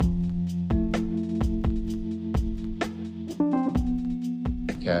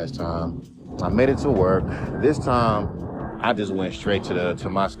podcast time. I made it to work. This time, I just went straight to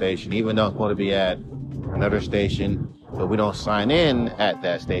my station, even though I'm going to be at another station, but we don't sign in at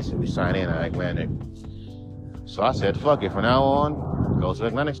that station. We sign in at Atlantic. So I said, fuck it. From now on, go to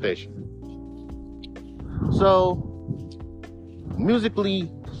Atlantic station. So,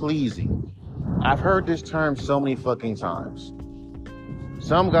 musically pleasing. I've heard this term so many fucking times.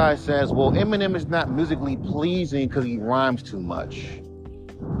 Some guy says, well, Eminem is not musically pleasing because he rhymes too much.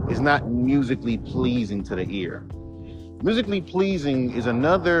 It's not musically pleasing to the ear. Musically pleasing is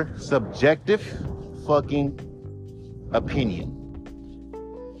another subjective fucking opinion.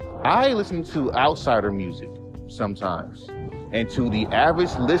 I listen to outsider music sometimes, and to the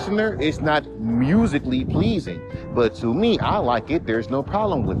average listener, it's not musically pleasing. But to me, I like it. There's no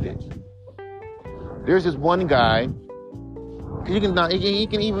problem with it. There's this one guy. He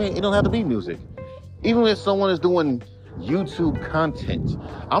can even, it don't have to be music. Even if someone is doing YouTube content,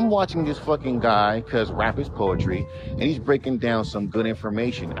 I'm watching this fucking guy because rap is poetry, and he's breaking down some good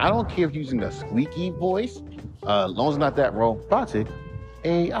information. I don't care if you're using a squeaky voice, as long as it's not that robotic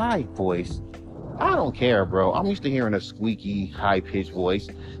AI voice. I don't care, bro. I'm used to hearing a squeaky, high-pitched voice.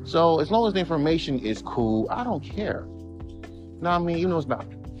 So as long as the information is cool, I don't care. Now, I mean, even though it's not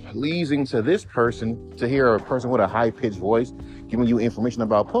pleasing to this person to hear a person with a high-pitched voice giving you information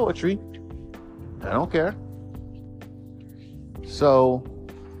about poetry, I don't care. So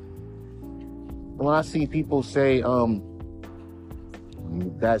when I see people say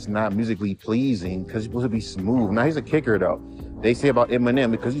that's not musically pleasing because it's supposed to be smooth. Now here's a kicker though. They say about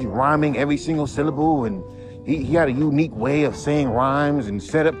Eminem because he's rhyming every single syllable, and he had a unique way of saying rhymes and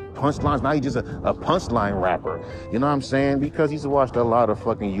set up punchlines. Now he's just a punchline rapper. You know what I'm saying? Because he's watched a lot of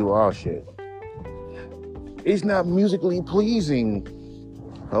fucking UR shit. It's not musically pleasing.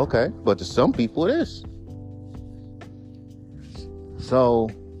 Okay, but to some people it is. So,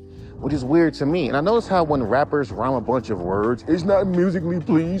 which is weird to me. And I notice how when rappers rhyme a bunch of words, it's not musically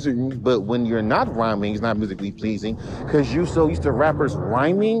pleasing. But when you're not rhyming, it's not musically pleasing. Because you're so used to rappers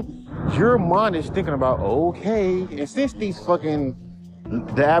rhyming, your mind is thinking about, okay. And since the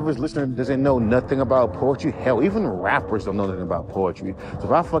average listener doesn't know nothing about poetry, hell, even rappers don't know nothing about poetry. So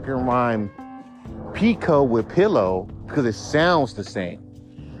if I fucking rhyme Pico with pillow, because it sounds the same,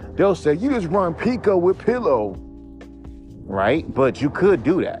 they'll say, you just rhyme Pico with pillow. Right? But you could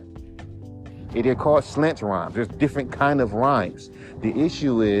do that. They're called slant rhymes. There's different kind of rhymes. The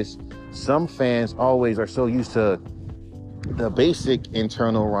issue is some fans always are so used to the basic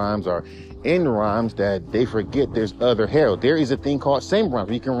internal rhymes or end rhymes that they forget there's other hell. There is a thing called same rhymes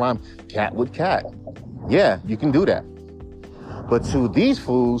where you can rhyme cat with cat. Yeah, you can do that. But to these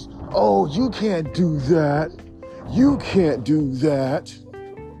fools, oh, you can't do that. You can't do that.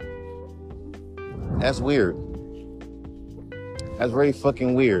 That's weird. That's very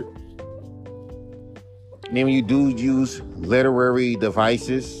fucking weird. And then when you do use literary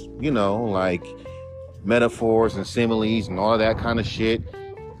devices, you know, like metaphors and similes and all that kind of shit,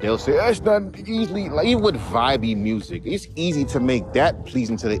 they'll say, that's not easily, like even with vibey music, it's easy to make that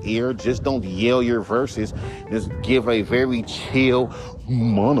pleasing to the ear. Just don't yell your verses. Just give a very chill,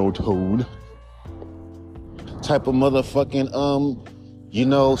 monotone type of motherfucking,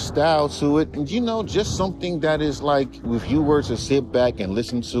 style to it. And, just something that is like, if you were to sit back and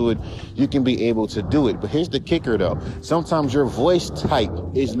listen to it, you can be able to do it. But here's the kicker though. Sometimes your voice type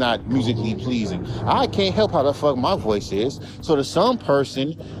is not musically pleasing. I can't help how the fuck my voice is. So to some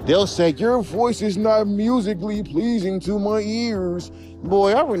person, they'll say, your voice is not musically pleasing to my ears.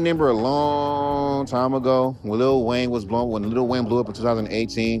 Boy, I remember a long time ago when Lil Wayne blew up in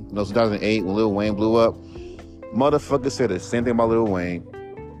 2008, when Lil Wayne blew up. Motherfucker said the same thing about Lil Wayne.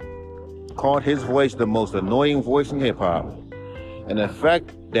 Called his voice the most annoying voice in hip hop. And the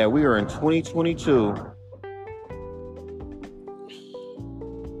fact that we are in 2022,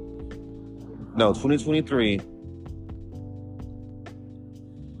 2023,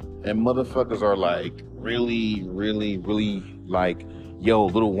 and motherfuckers are like really, really, really like, yo,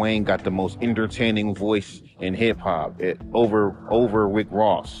 Lil Wayne got the most entertaining voice in hip hop over Rick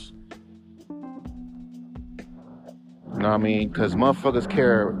Ross. You know what I mean? Because motherfuckers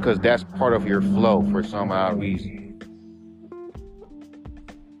care because that's part of your flow for some odd reason.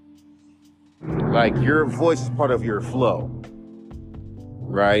 Like, your voice is part of your flow.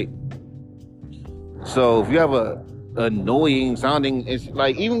 Right? So, if you have a annoying sounding, it's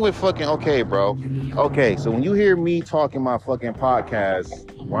like, even with fucking, okay, bro. Okay, so when you hear me talking my fucking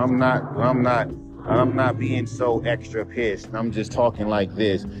podcast, where I'm not being so extra pissed, I'm just talking like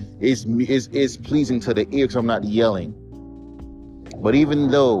this, it's pleasing to the ear because I'm not yelling. But even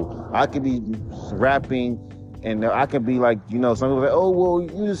though I could be rapping And I can be like, you know, some people are like, oh, well,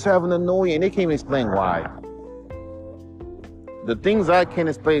 you just have an annoying, and they can't even explain why. The things I can't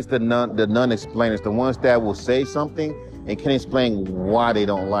explain is the non-explainers, the ones that will say something and can't explain why they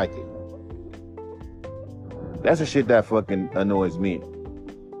don't like it. That's the shit that fucking annoys me.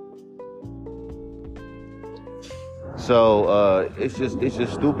 So it's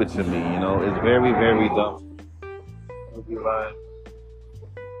just stupid to me, you know. It's very, very dumb.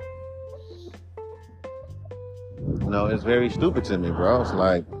 No, it's very stupid to me, bro. It's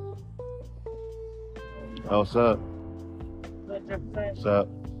like, oh, what's up? What's up?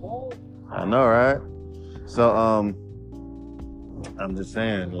 I know, right? So, I'm just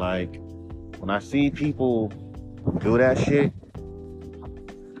saying, like, when I see people do that shit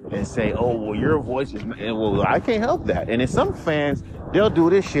and say, oh, well, your voice is, well, I can't help that. And in some fans, they'll do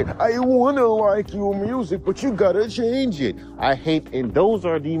this shit. I want to like your music, but you gotta change it. I hate, and those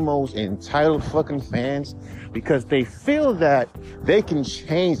are the most entitled fucking fans because they feel that they can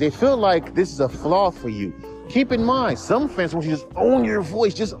change. They feel like this is a flaw for you. Keep in mind, some fans want you to just own your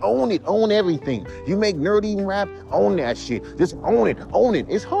voice, just own it, own everything. You make nerdy rap, own that shit. Just own it, own it.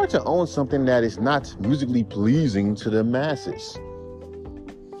 It's hard to own something that is not musically pleasing to the masses.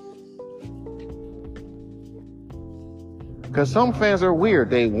 Because some fans are weird.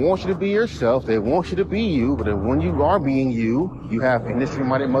 They want you to be yourself. They want you to be you. But when you are being you, you have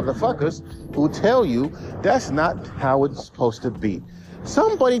industry-minded motherfuckers who tell you that's not how it's supposed to be.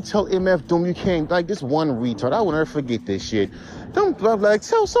 Somebody tell MF Doom you can't, like this one retard. I will never forget this shit. Tell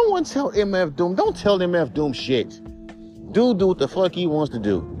someone tell MF Doom. Don't tell MF Doom shit. Dude do what the fuck he wants to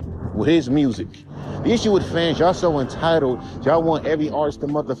do with his music. The issue with fans, y'all so entitled. Y'all want every artist to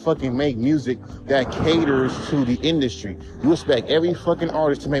motherfucking make music that caters to the industry. You expect every fucking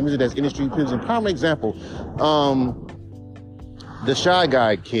artist to make music that's industry pleasing. Prime example, the Shy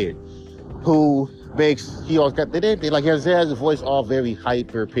Guy kid who makes, he always got, they like, he has his voice all very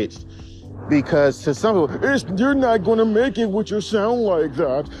hyper pitched. Because to some people, you're not going to make it with your sound like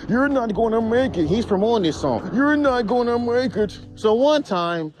that. You're not going to make it. He's promoting this song. You're not going to make it. So one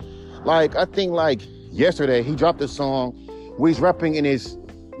time, like, I think like yesterday, he dropped a song where he's rapping in his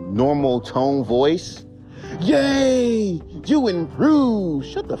normal tone voice. Yay, you improved.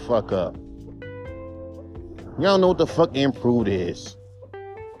 Shut the fuck up. Y'all know what the fuck improved is.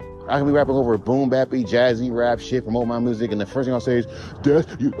 I can be rapping over boom bappy, jazzy rap shit, promote my music, and the first thing I'll say is,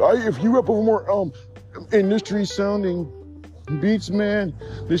 if you rap over more industry sounding beats, man,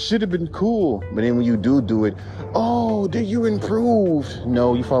 this should have been cool. But then when you do it, oh, did you improve?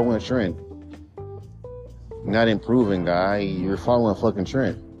 No, you following a trend. You're not improving, guy. You're following a fucking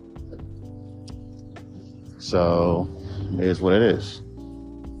trend. So, it is what it is.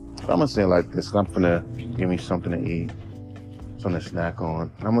 I'm gonna say it like this. I'm gonna give me something to eat. Something to snack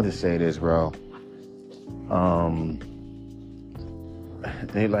on. I'm gonna just say this, bro.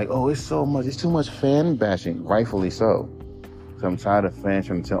 They like, oh, it's too much fan bashing. Rightfully so. So I'm tired of fans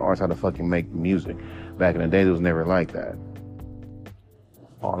trying to tell artists how to fucking make music. Back in the day, it was never like that.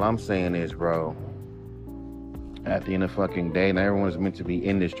 All I'm saying is, bro, at the end of the fucking day, not everyone is meant to be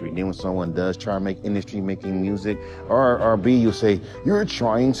industry. Then when someone does try to make industry making music, or B, you'll say, you're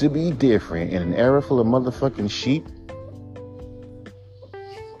trying to be different. In an era full of motherfucking sheep,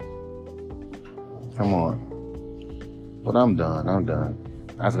 come on. But I'm done.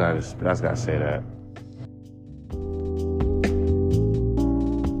 I just gotta say that.